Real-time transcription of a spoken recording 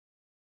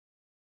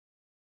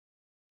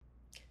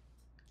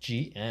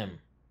GM.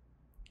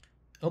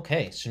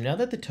 Okay, so now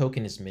that the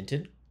token is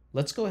minted,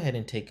 let's go ahead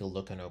and take a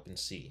look on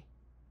OpenSea.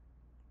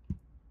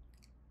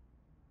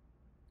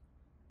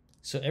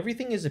 So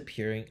everything is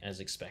appearing as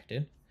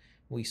expected.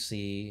 We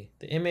see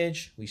the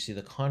image, we see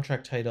the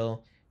contract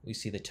title, we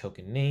see the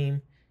token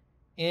name,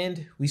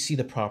 and we see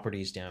the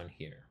properties down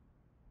here.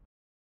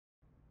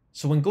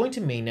 So when going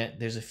to mainnet,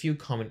 there's a few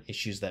common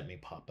issues that may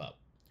pop up.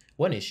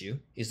 One issue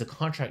is the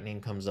contract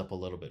name comes up a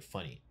little bit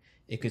funny.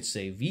 It could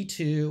say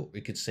V2, or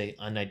it could say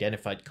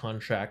unidentified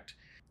contract.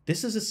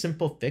 This is a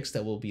simple fix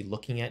that we'll be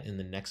looking at in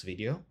the next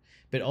video,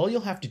 but all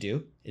you'll have to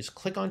do is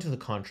click onto the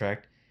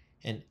contract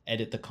and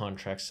edit the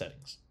contract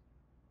settings.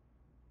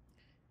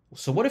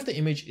 So what if the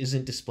image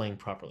isn't displaying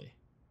properly?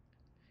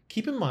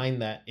 Keep in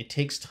mind that it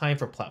takes time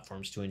for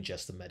platforms to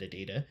ingest the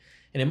metadata,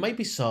 and it might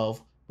be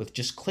solved with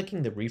just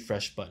clicking the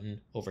refresh button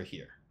over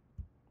here.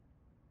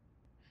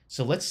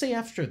 So let's say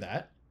after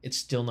that, it's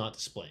still not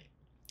displaying.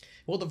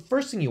 Well, the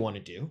first thing you want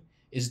to do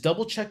is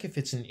double check if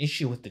it's an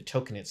issue with the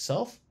token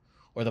itself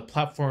or the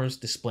platforms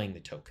displaying the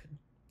token.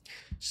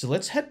 So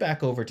let's head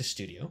back over to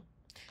Studio,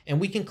 and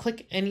we can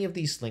click any of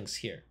these links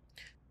here.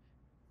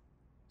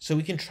 So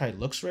we can try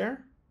looks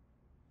rare.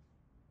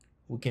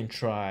 We can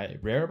try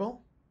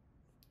Rarible.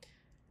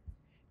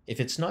 If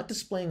it's not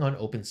displaying on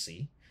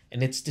OpenSea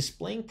and it's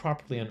displaying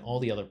properly on all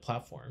the other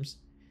platforms,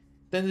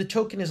 then the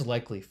token is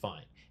likely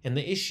fine. And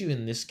the issue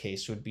in this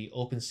case would be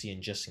OpenSea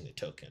ingesting the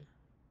token.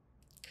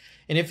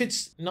 And if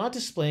it's not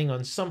displaying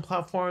on some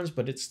platforms,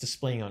 but it's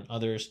displaying on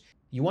others,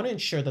 you want to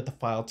ensure that the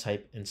file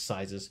type and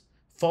sizes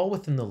fall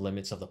within the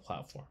limits of the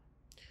platform.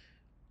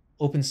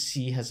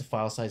 OpenSea has a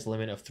file size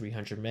limit of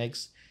 300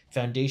 megs.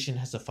 Foundation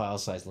has a file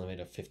size limit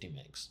of 50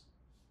 megs.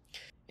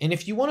 And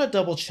if you want to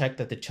double check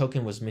that the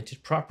token was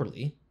minted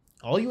properly,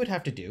 all you would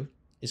have to do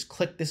is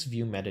click this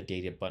View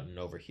Metadata button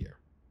over here.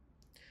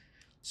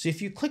 So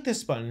if you click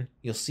this button,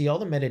 you'll see all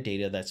the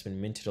metadata that's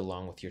been minted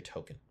along with your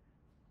token.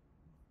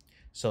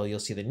 So you'll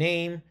see the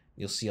name,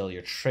 you'll see all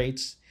your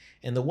traits,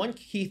 and the one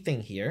key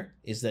thing here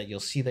is that you'll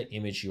see the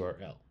image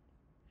URL.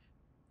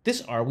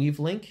 This Arweave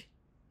link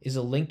is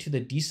a link to the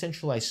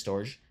decentralized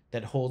storage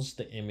that holds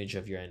the image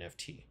of your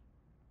NFT.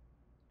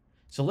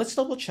 So let's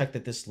double check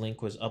that this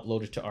link was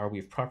uploaded to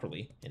Arweave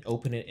properly and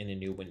open it in a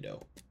new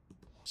window.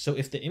 So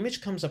if the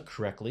image comes up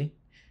correctly,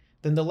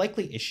 then the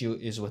likely issue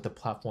is with the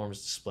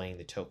platforms displaying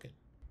the token.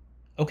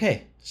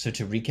 Okay, so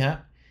to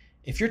recap,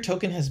 if your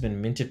token has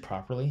been minted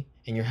properly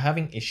and you're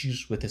having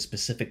issues with a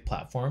specific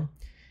platform,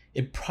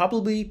 it'd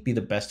probably be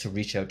the best to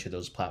reach out to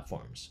those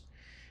platforms.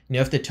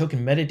 Now, if the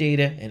token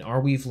metadata and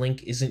Arweave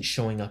link isn't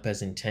showing up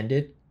as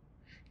intended,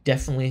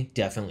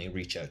 definitely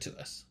reach out to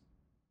us.